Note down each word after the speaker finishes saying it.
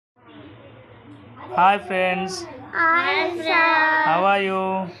Hi friends, Hi, sir. how are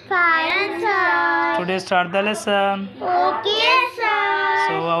you? Fine, sir. Today start the lesson. Okay, sir.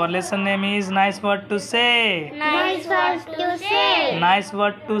 So our lesson name is nice word to say. Nice word to say. Nice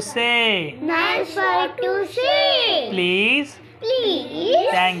word to say. Nice word to say. Please, Please.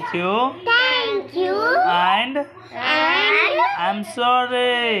 thank you, Thank you. and I'm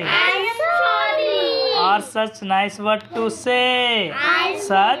sorry. I'm sorry. Are such nice word to say.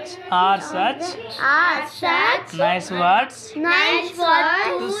 Such Are such nice words nice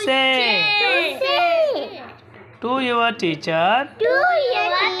word to say to say. to your teacher To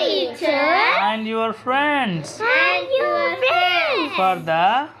your teacher and your friends and your friends. for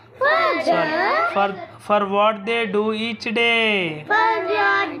the Further. for what they do each day. For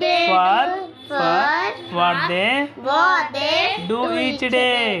your day. For what they do each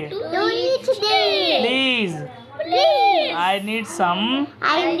day. Do each day. Please, Please. I need some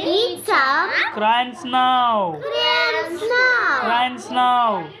I need some crayons now. crayons now. Crayons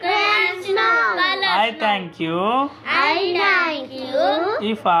now. Crayons now. I thank you I thank you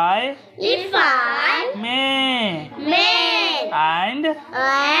if I if I may, may. and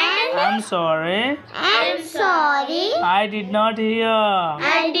I'm sorry I'm sorry I did not hear.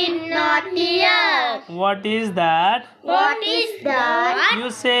 I did not hear. What is that What is that you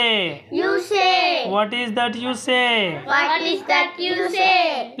say? you say? What is that you say? What is that you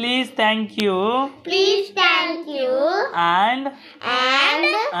say? Please, thank you, Please, thank you. and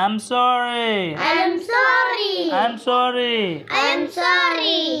And I'm sorry. I'm sorry. I'm sorry. I'm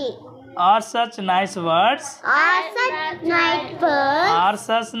sorry. Are such nice words? Are such night birds. Are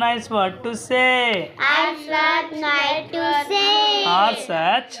such nice word to say? Are such night to say. Are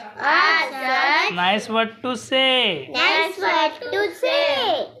such Are such nice word to say? nice word to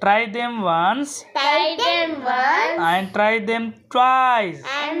say. Try them once Try them once and try them twice.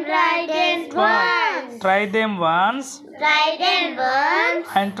 and try them once. Try them once Try them once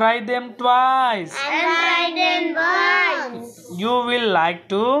and try them twice. and try them once. You will like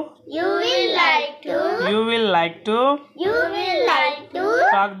to. You will like to. You will like to You will like to.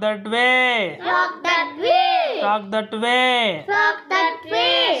 talk that way. Talk that way. Talk that way. Talk that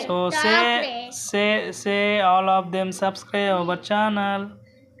way. So say all of them subscribe our channel.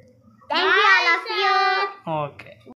 Thank you all of you. Okay.